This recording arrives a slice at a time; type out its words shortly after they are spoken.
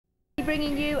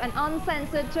bringing you an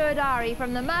uncensored tour diary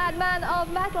from the madman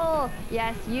of metal.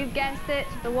 Yes, you've guessed it,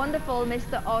 the wonderful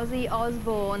Mr. Ozzy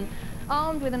Osbourne.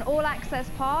 Armed with an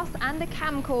all-access pass and a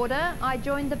camcorder, I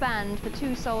joined the band for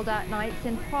 2 sold-out nights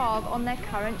in Prague on their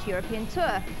current European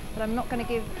tour. But I'm not going to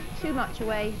give too much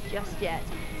away just yet.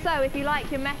 So if you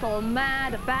like your metal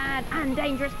mad, bad and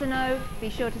dangerous to know, be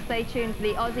sure to stay tuned for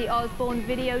the Ozzy Osbourne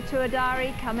video tour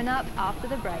diary coming up after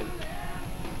the break.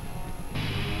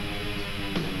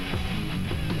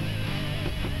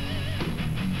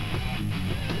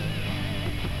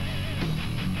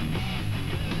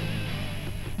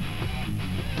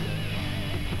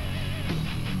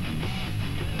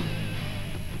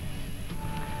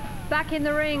 Back in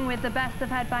the ring with the Best of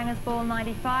Headbangers Ball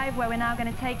 95, where we're now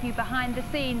going to take you behind the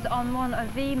scenes on one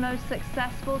of the most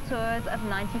successful tours of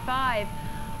 95.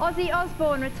 Ozzy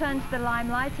Osbourne returned to the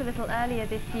limelight a little earlier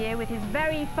this year with his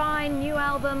very fine new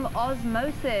album,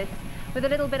 Ozzmosis. With a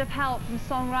little bit of help from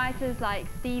songwriters like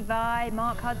Steve Vai,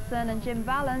 Mark Hudson and Jim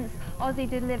Vallance, Ozzy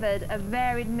delivered a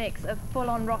varied mix of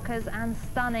full-on rockers and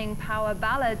stunning power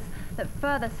ballads that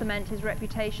further cement his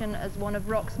reputation as one of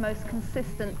rock's most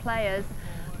consistent players.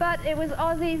 But it was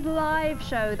Ozzy's live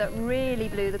show that really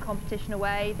blew the competition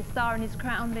away, the star in his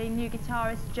crown being new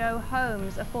guitarist Joe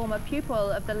Holmes, a former pupil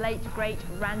of the late great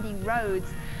Randy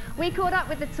Rhoads. We caught up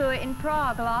with the tour in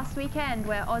Prague last weekend,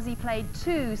 where Ozzy played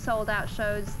 2 sold-out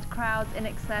shows to crowds in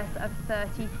excess of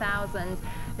 30,000.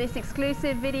 This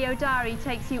exclusive video diary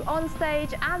takes you on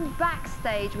stage and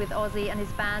backstage with Ozzy and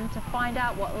his band to find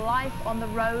out what life on the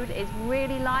road is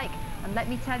really like, and let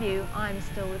me tell you, I'm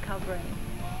still recovering.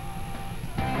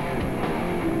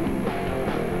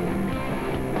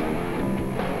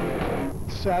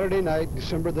 Saturday night,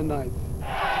 December the 9th,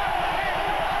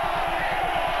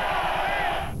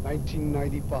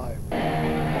 1995.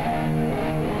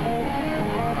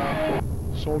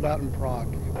 Sold out in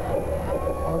Prague.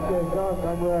 Okay, Doc,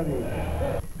 I'm ready.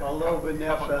 Hello,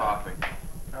 Vanessa. Coffee.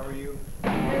 How are you?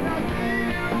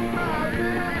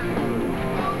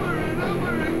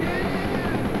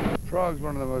 Prague's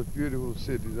one of the most beautiful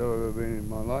cities I've ever been in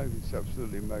my life. It's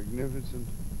absolutely magnificent.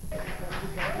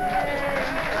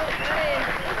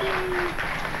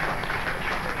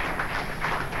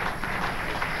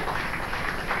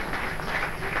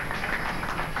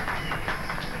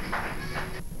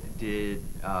 Did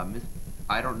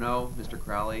I don't know, Mr.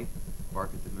 Crowley,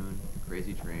 Bark at the Moon,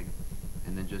 Crazy Train,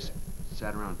 and then just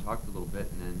sat around and talked a little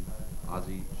bit, and then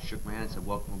Ozzy shook my hand and said,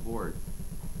 "Welcome aboard."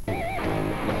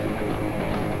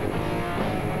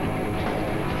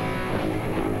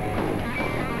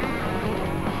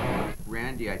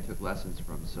 Randy I took lessons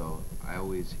from, so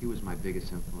he was my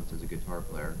biggest influence as a guitar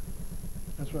player.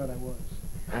 That's right, I was.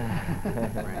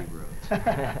 Randy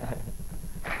Rhoads.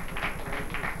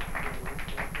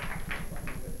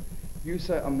 You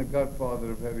say I'm the godfather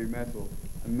of heavy metal,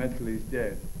 and metal is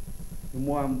dead. Then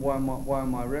why are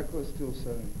my records still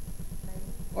selling?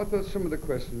 I thought some of the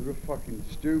questions were fucking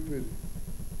stupid.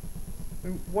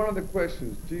 And one of the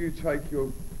questions, do you take your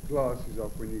glasses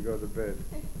off when you go to bed?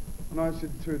 And I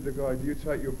said to the guy, do you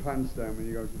take your pants down when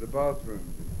you go to the bathroom?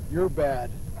 You're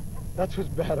bad. That's what's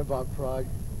bad about Prague.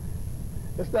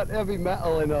 It's not heavy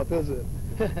metal enough, is it?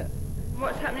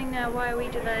 What's happening now? Why are we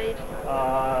delayed?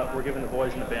 We're giving the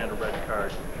boys in the band a red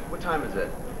card. What time is it?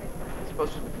 It's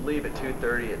supposed to leave at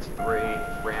 2:30. It's 3.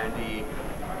 Randy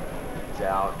is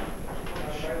out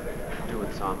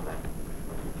doing something.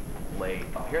 Late.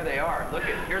 Oh, here they are. Look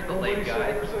at, here's the late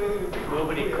guy.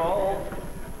 Nobody called.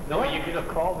 No, you could have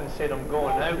called and said, I'm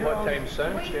going out. What time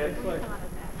sound check?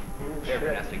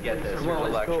 Everyone has to get this. Here's a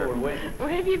lecture. Where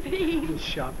have you been?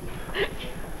 Shopping.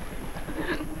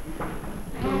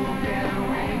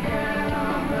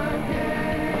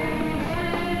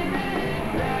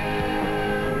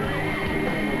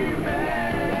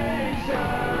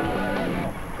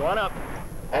 Go on up.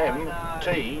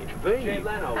 MTV.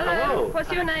 Hello.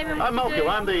 What's your name? And I'm Malcolm.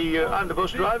 I'm the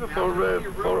bus driver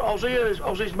for Ozzy's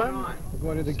band. We're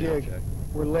going to the gig.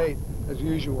 We're late, as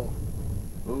usual.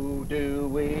 Who do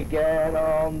we get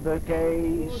on the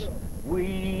case?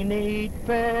 We need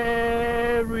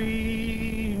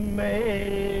Perry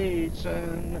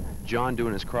Mason. John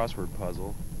doing his crossword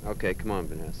puzzle. Okay, come on,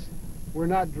 Vanessa. We're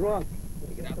not drunk.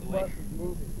 Get the buses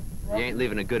moving. You ain't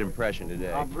leaving a good impression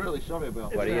today. I'm really sorry about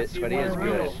that. But he is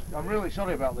good. I'm really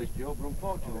sorry about this, Joe, but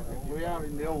unfortunately, we are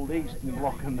in the old Eastern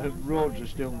Bloc and the roads are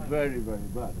still very, very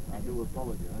bad. I do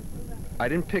apologize. I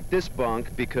didn't pick this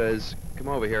bunk because, come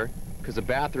over here, because the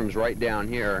bathroom's right down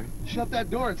here. Shut that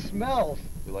door, it smells.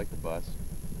 You like the bus?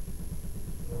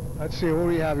 Let's see, what do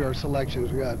we have here, our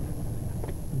selections? We got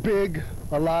Big,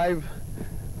 Alive,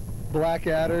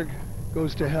 Blackadder,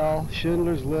 goes to hell.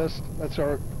 Schindler's List. That's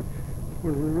our,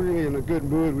 when we're really in a good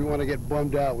mood, we want to get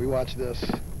bummed out, we watch this.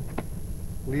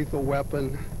 Lethal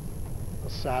Weapon,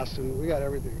 Assassin, we got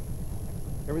everything.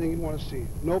 Everything you want to see.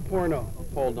 No porno.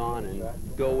 Hold on and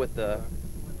go with the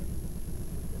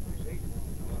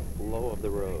flow of the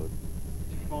road.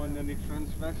 Did you find any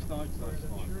transvestites last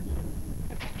night?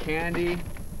 Candy,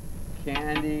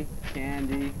 candy,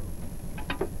 candy.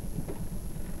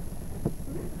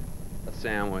 A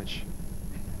sandwich.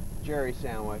 Jerry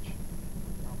sandwich.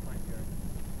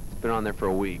 It's been on there for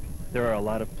a week. There are a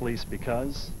lot of police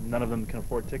because none of them can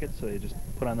afford tickets, so they just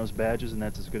put on those badges and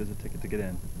that's as good as a ticket to get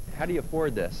in. How do you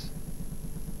afford this?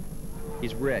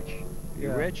 He's rich.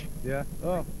 You rich? Yeah.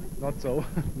 Oh, not so.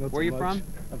 Not Where are so you much. from?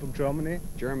 I'm from Germany.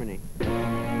 Germany. This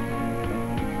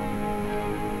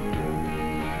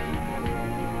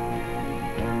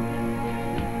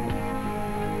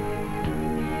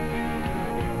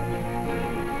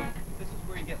is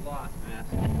where you get lost, man.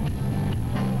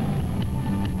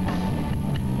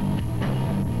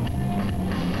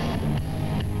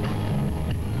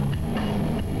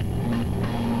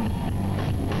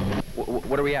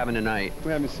 What are we having tonight?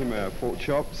 We're having some pork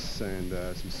chops and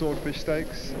some swordfish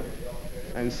steaks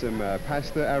and some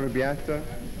pasta arrabbiata.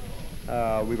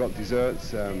 We've got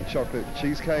desserts, chocolate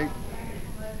cheesecake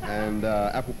and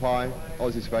apple pie,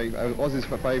 Ozzy's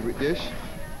favorite dish.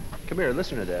 Come here,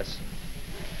 listen to this.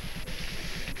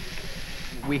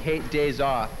 We hate days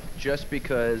off just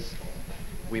because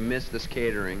we miss this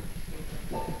catering.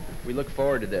 We look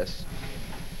forward to this.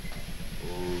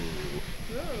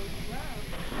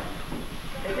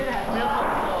 They did have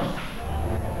milk.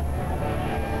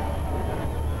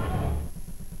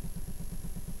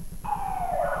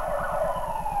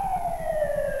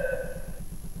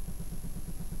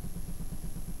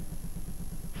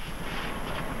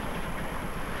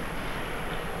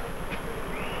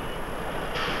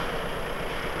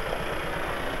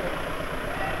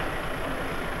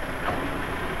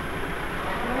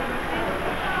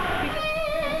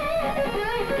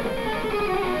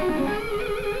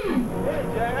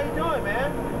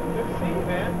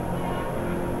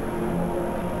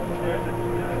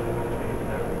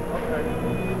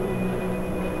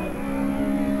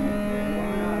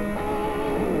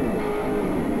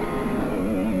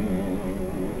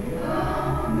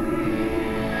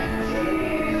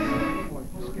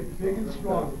 Big and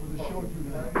strong for the show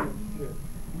tonight.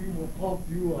 We will pump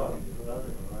you up.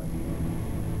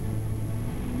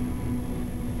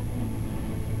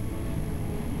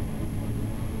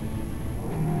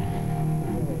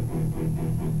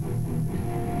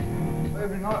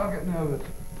 Every night I get nervous.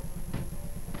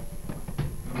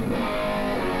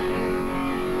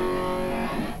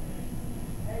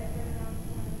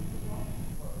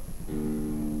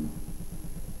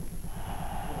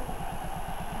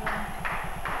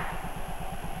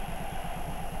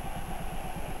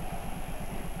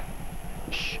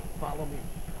 Shh, follow me.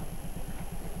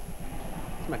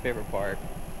 It's my favorite part.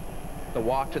 The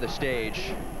walk to the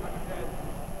stage.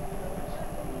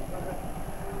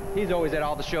 He's always at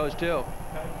all the shows too.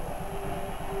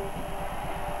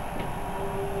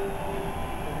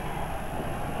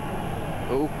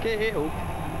 Okay, okay.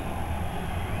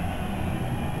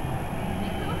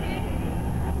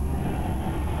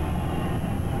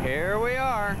 Here we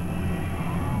are.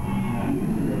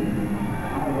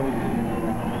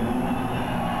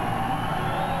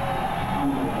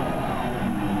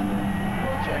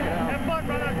 Check it out. Have fun,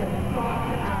 brother.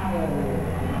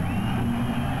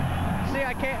 See,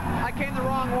 I came the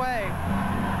wrong way.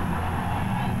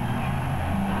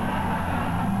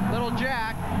 Little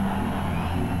Jack.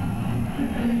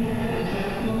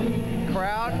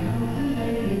 Crowd.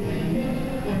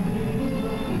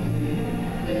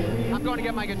 I'm going to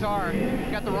get my guitar.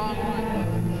 Got the wrong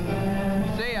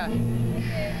one. See ya.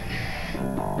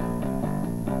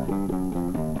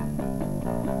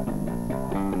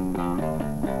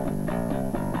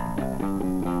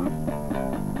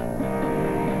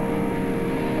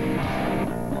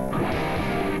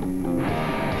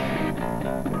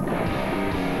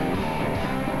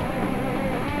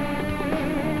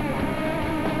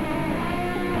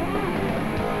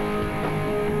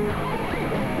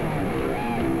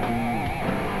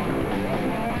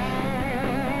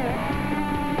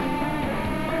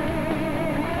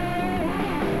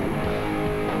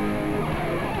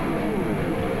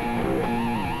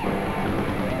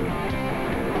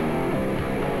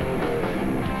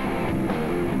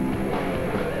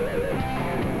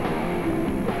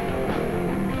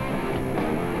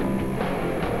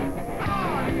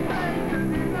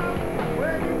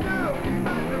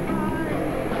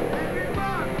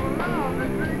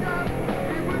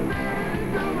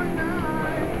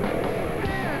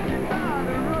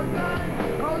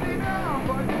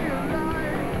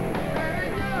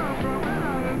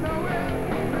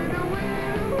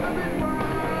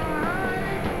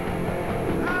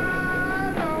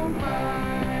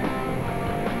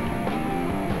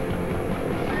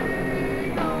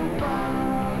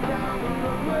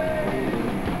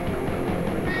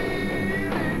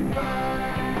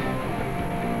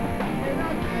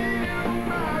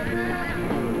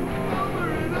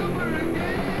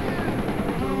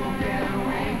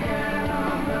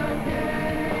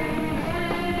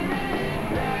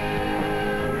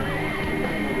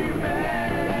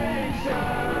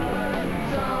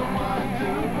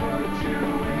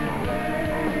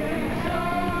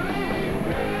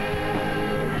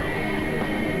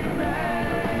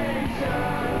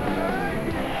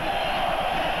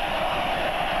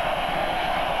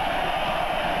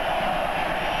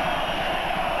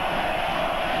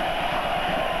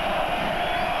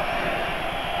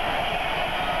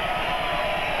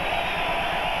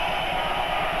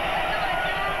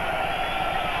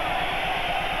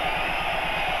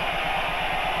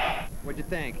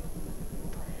 think?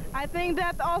 I think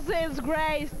that Ozzy is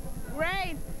great.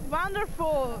 Great.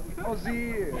 Wonderful.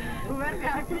 Ozzy,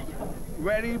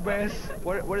 very best.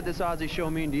 What did this Ozzy show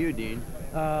mean to you, Dean?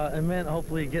 It meant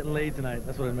hopefully getting laid tonight.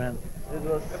 That's what it meant. It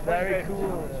was very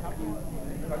cool.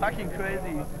 Fucking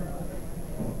crazy.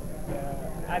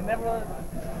 I've never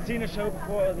seen a show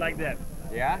before like that.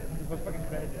 Yeah? It was fucking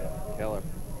crazy. Killer.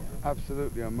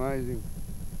 Absolutely amazing.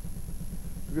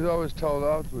 Because I was told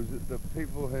afterwards that the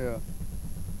people here,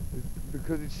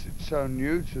 because it's so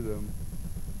new to them,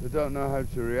 they don't know how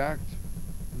to react,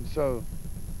 and so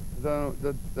they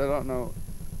don't know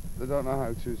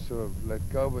how to sort of let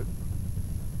go. But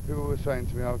people were saying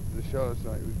to me after the show last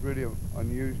night, it was really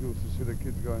unusual to see the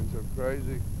kids going so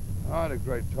crazy. I had a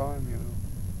great time, you know.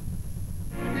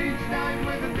 Each night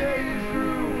when the day is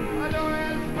through, I don't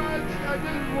ask much, I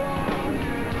just want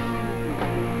you.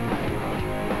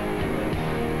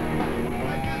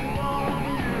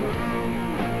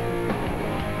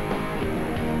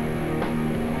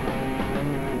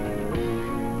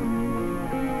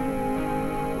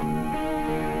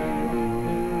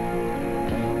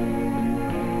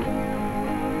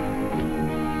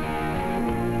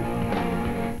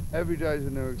 Every day is a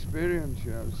new experience,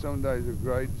 you know. Some days are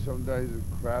great, some days are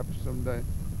crap, some days...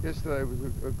 Yesterday was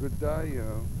a good day, you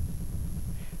know.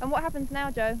 And what happens now,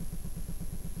 Joe?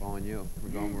 Following you. We're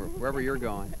going wherever you're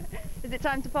going. Is it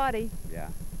time to party? Yeah.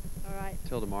 All right.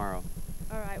 Till tomorrow.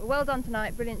 All right. Well done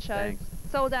tonight. Brilliant show. Thanks.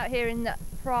 Sold out here in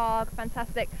Prague.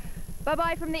 Fantastic.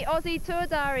 Bye-bye from the Ozzy Tour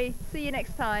Diary. See you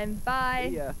next time. Bye.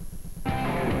 See ya.